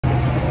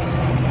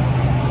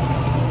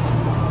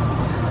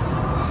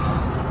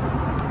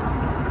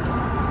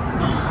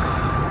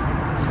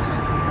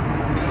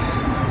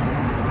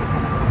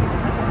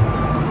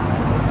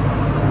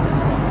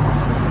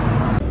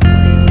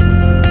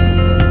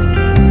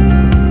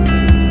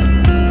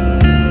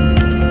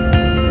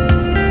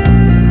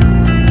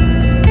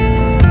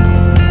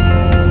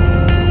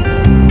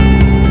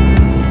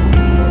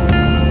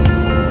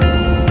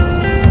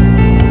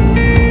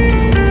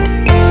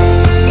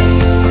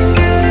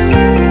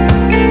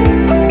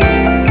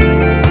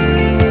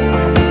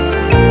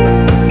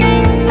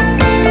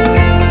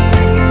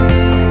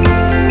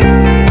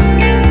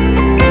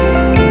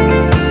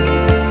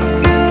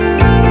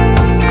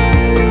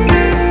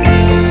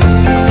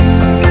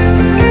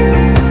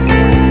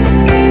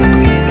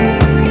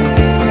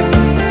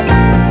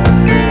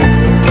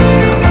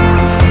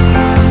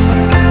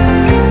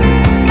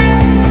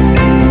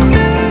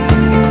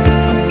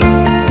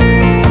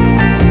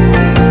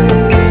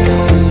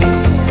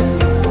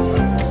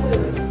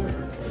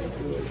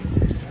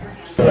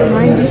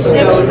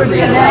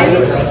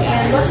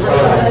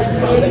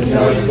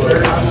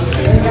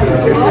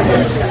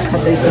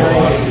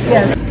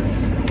Yes.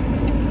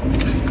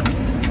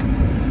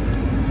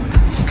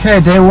 Okay,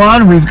 day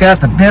one, we've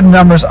got the bib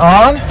numbers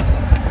on.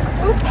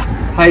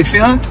 How you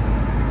feeling?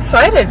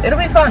 Excited. It'll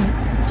be fun.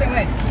 Can't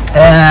wait.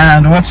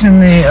 And what's in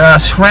the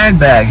swag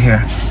bag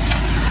here?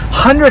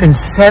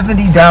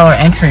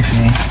 $170 entry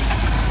fee.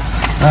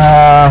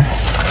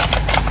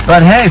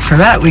 But hey, for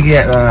that we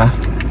get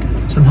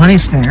some honey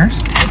stingers.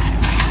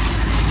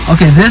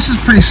 Okay, this is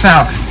pretty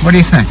sour. What do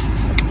you think?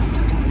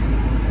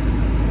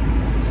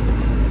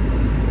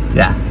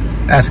 Yeah,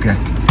 that's good.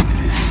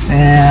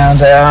 And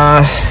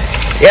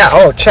yeah,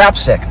 oh,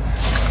 chapstick.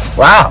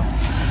 Wow,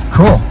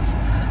 cool.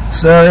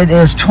 So it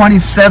is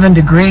 27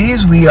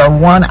 degrees. We are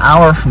 1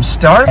 hour from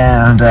start,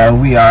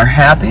 and we are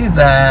happy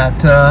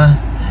that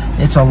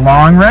it's a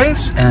long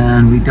race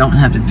and we don't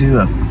have to do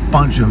a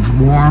bunch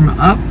of warm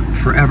up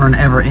forever and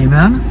ever.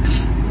 Amen.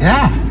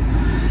 Yeah,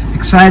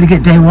 excited to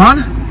get day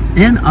one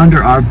in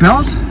under our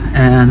belt,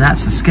 and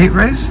that's the skate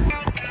race.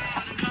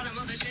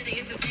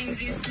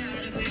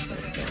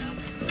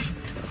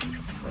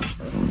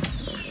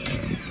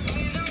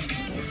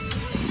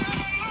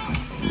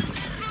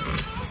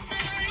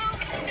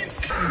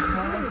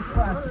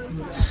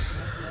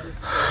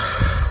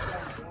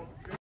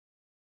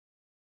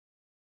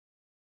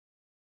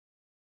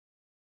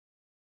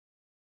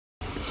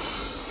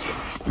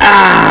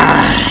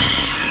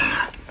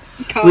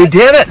 We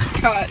did it.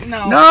 Cut.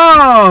 No.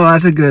 No,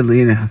 that's a good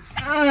lead in.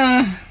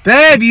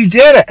 Babe, you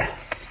did it.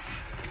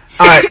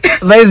 All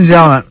right, ladies and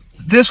gentlemen,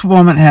 this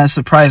woman has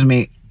surprised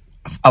me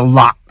a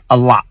lot,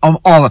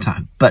 all the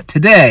time. But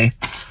today,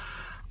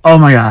 oh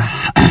my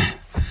God,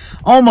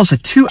 almost a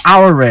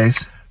 2-hour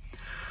race.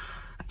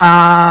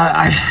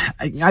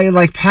 I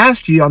like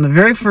passed you on the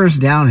very first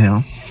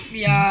downhill.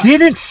 Yeah.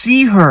 Didn't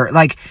see her.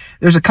 Like,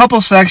 there's a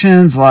couple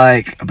sections,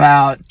 like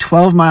about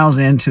 12 miles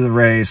into the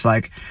race,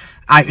 like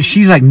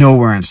she's like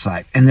nowhere in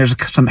sight, and there's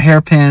some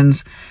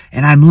hairpins,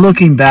 and I'm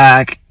looking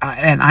back,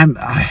 and I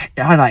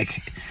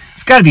like,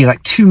 it's got to be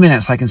like 2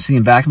 minutes I can see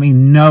him back of me.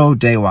 No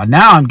day one.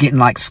 Now I'm getting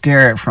like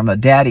scared from a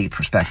daddy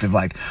perspective,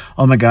 like,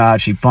 oh my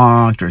God, she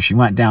bonked, or she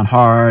went down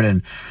hard,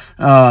 and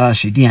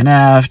she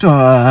DNF'd,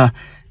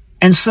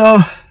 and so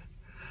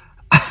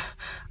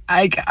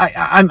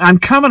I'm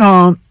coming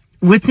home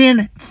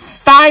within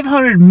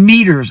 500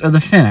 meters of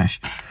the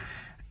finish.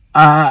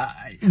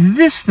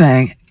 This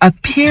thing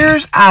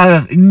appears out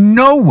of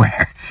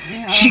nowhere.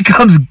 Yeah. She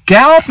comes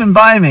galloping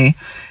by me,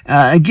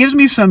 gives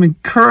me some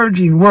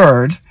encouraging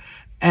words,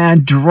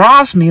 and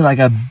draws me like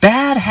a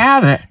bad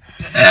habit.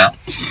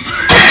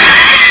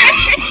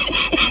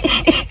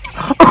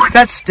 Oh,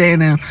 that's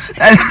staying in.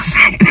 That's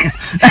staying in.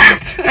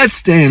 That's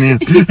staying in.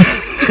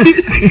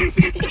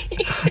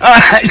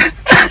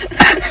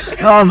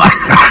 Oh my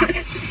God.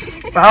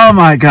 Oh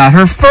my God,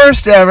 her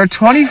first ever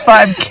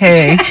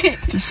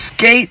 25K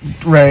skate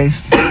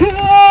race.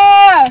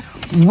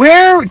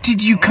 Where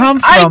did you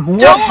come from? I don't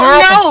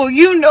know.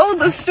 You know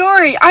the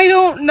story. I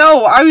don't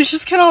know. I was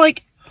just kind of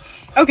like,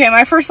 okay,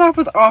 my first lap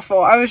was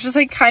awful. I was just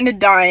like kind of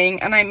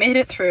dying, and I made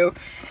it through.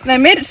 And I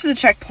made it to the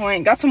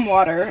checkpoint, got some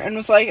water, and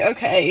was like,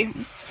 okay,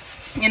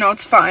 you know,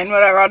 it's fine,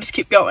 whatever, I'll just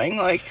keep going.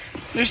 Like,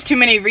 there's too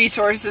many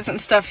resources and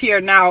stuff here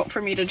now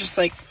for me to just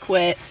like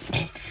quit.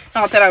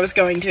 Not that I was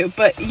going to,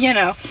 but you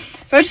know.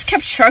 So I just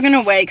kept chugging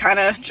away, kind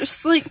of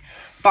just like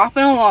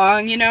bopping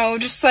along, you know,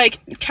 just like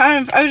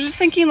kind of, I was just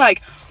thinking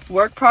like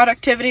work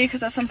productivity,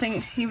 because that's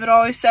something he would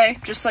always say,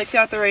 just like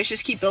throughout the race,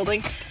 just keep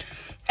building.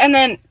 And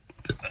then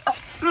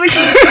this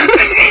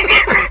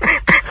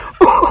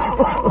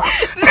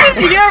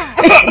is your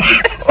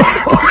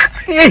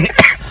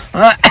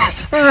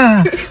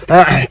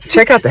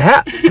check out the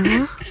hat.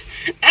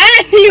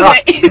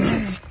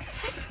 Anyways.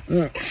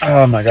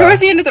 Oh my God.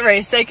 Towards the end of the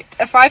race, like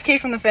a 5K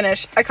from the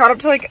finish, I caught up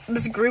to like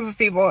this group of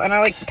people, and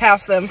I like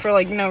passed them for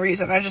like no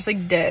reason. I just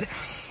like did.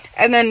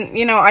 And then,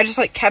 you know, I just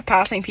like kept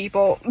passing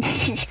people.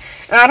 And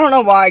I don't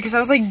know why, because I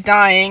was like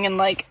dying and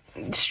like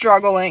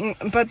struggling.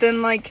 But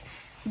then like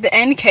the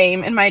end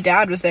came and my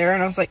dad was there,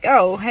 and I was like,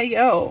 oh, hey,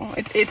 yo,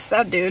 it's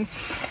that dude.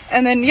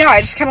 And then, yeah,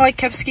 I just kind of like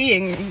kept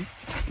skiing.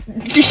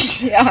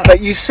 Yeah. But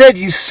you said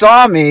you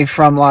saw me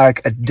from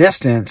like a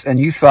distance, and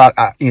you thought,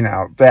 you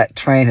know, that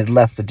train had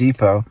left the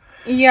depot.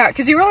 Yeah,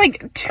 because you were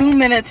like 2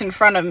 minutes in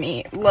front of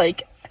me,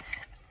 like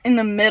in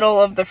the middle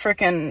of the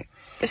frickin'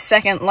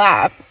 second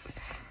lap.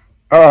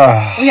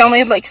 We only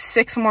had like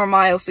 6 more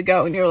miles to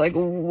go, and you're like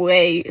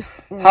way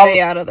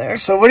out of there.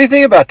 So what do you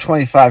think about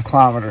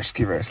 25-kilometer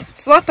ski races?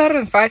 It's a lot better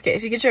than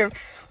 5Ks. You get your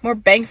more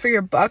bang for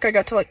your buck. I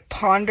got to like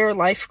ponder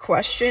life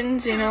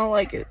questions, you know,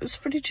 like it was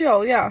pretty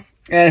chill, yeah.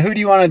 And who do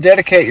you want to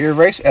dedicate your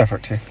race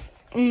effort to?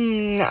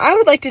 I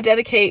would like to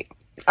dedicate...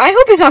 I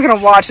hope he's not going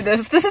to watch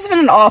this. This has been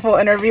an awful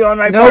interview on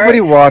my part. Nobody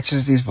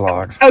watches these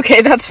vlogs.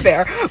 Okay, that's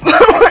fair.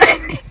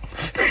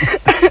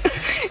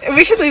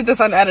 We should leave this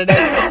unedited.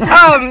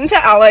 To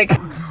Alec.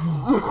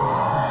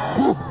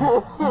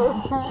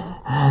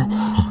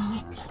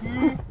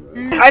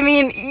 I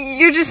mean,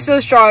 you're just so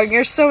strong.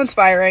 You're so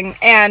inspiring.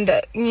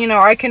 And, you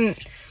know, I can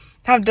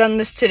have done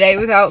this today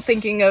without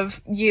thinking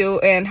of you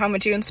and how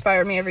much you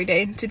inspire me every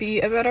day to be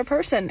a better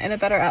person and a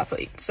better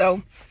athlete.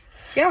 So,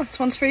 yeah, this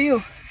one's for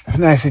you.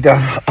 Nicely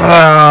done.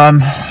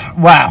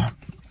 Wow.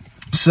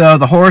 So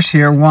the horse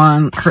here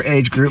won her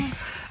age group.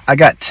 I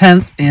got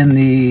 10th in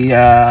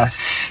the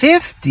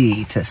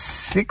 50 to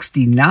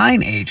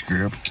 69 age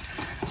group.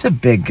 It's a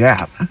big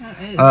gap.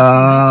 That is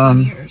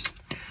 19 years.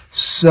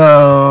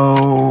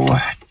 So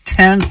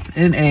 10th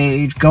in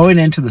age, going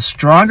into the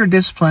stronger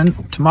discipline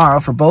tomorrow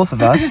for both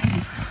of us.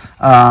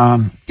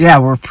 Yeah,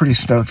 we're pretty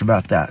stoked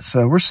about that.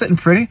 So we're sitting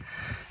pretty.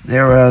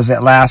 There was,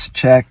 at last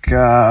check,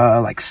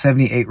 like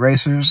 78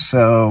 racers.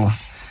 So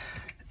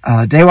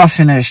Dewachen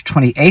finished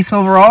 28th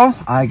overall.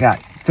 I got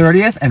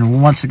 30th,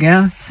 and once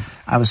again,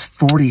 I was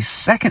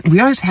 42nd. We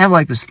always have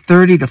like this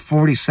 30 to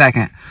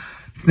 42nd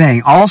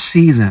thing all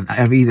season.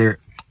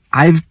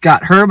 I've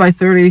got her by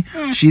 30,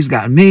 she's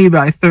got me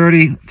by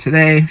 30.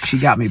 Today, she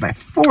got me by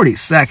 40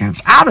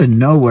 seconds out of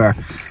nowhere.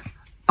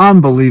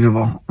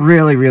 Unbelievable.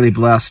 Really, really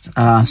blessed.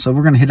 So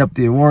we're going to hit up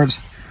the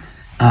awards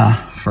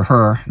for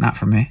her, not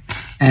for me,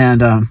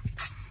 and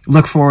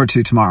look forward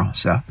to tomorrow.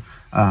 So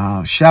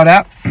shout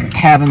out,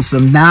 having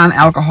some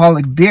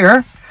non-alcoholic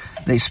beer.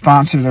 They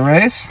sponsor the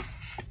race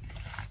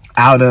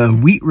out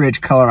of Wheat Ridge,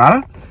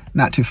 Colorado,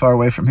 not too far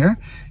away from here.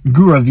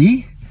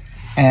 Guravi.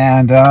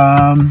 And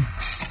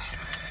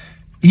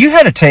you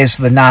had a taste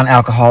of the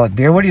non-alcoholic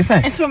beer. What do you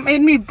think? It's what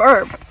made me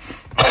burp.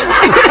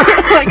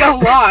 Like a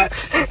lot.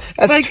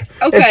 That's like,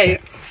 okay.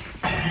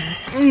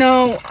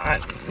 No.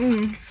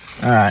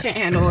 All right. Can't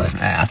handle it.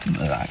 Yeah.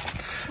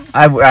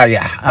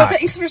 Yeah. But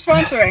thanks for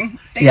sponsoring.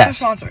 Thanks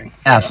for sponsoring.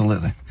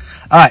 Absolutely.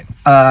 All right.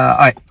 All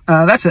right.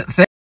 That's it.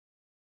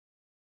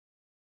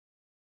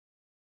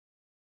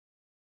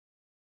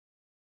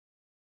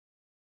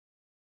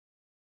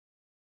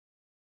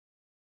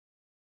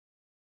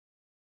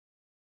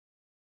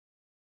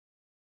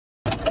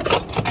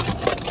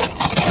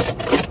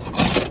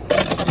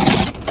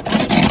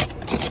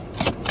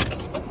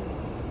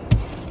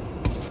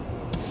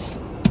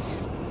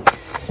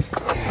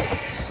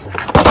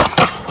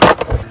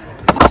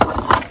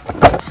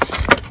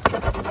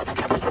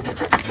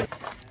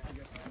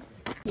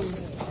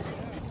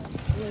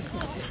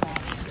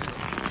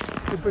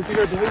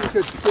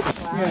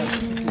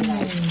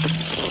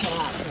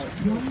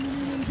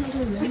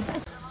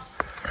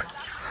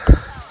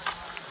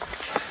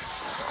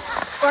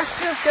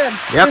 Good.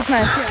 Yep. It's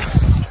nice,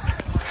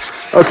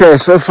 yeah. Okay,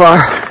 so far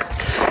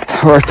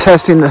we're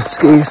testing the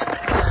skis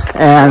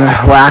and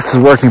wax is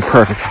working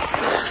perfect.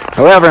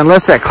 However,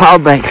 unless that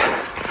cloud bank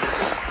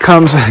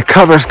comes and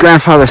covers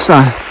grandfather's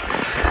son,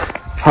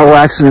 our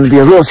wax is going to be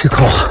a little too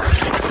cold,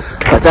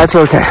 but that's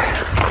okay.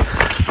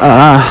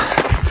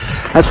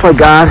 That's why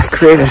God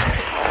created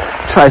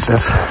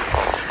triceps.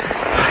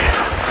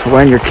 For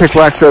when your kick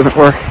wax doesn't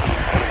work,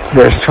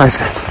 there's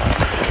triceps.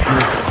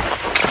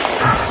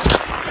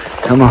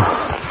 Come on.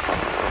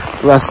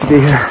 Blessed to be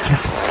here.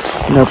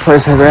 No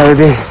place I'd rather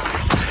be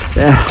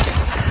than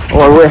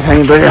or with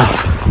anybody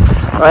else.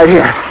 Right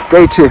here,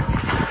 day 2,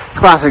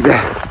 classic day,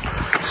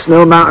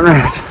 Snow Mountain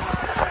Ranch,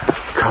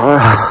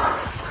 Colorado.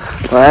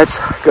 Let's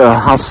go.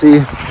 I'll see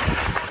you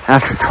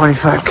after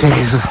 25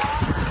 Ks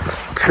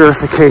of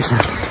purification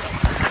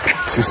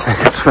through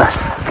second sweat.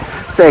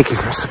 Thank you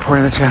for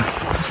supporting the channel.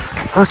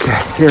 Okay,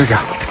 here we go.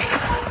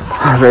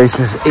 Our race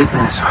is 8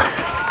 minutes away.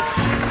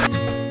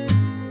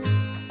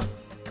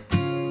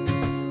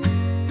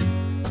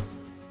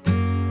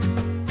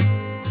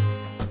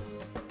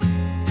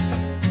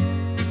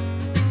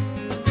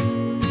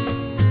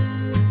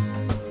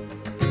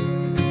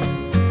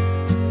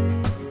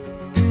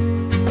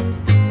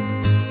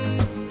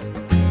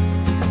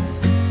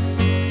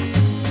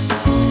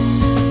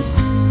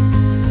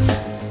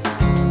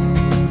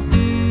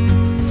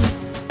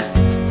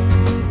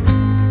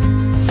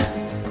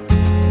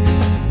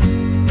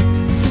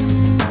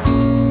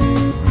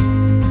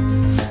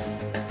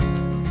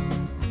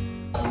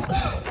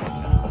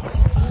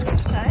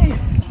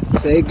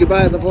 Say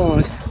goodbye to the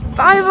vlog.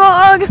 Bye,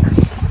 vlog.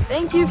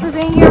 Thank you for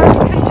being here.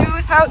 Couldn't do it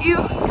without you.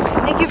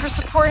 Thank you for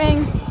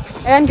supporting.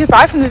 And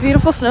goodbye from the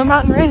beautiful Snow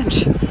Mountain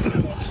Ranch.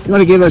 You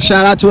want to give a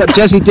shout out to what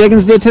Jessie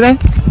Diggins did today?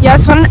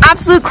 Yes, what an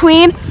absolute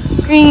queen.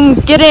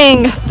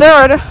 Getting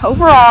 3rd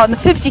overall in the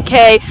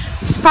 50K.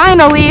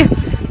 Finally,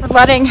 we're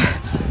letting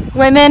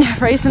women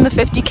race in the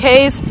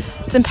 50Ks.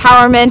 It's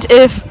empowerment.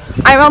 If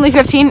I'm only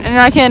 15 and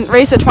I can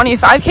race a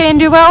 25K and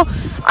do well,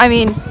 I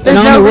mean, there's and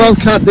on no the World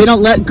reason. Cup, they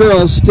don't let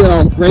girls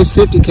still race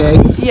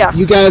 50K. Yeah.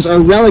 You guys are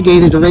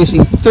relegated to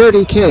racing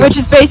 30K. Which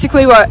is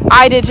basically what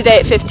I did today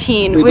at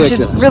 15, Ridiculous. which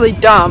is really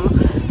dumb.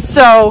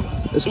 So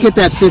let's get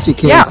that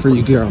 50K yeah. for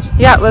you girls.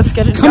 Yeah, let's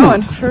get it Come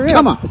going. on. For real.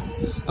 Come on.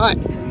 All right.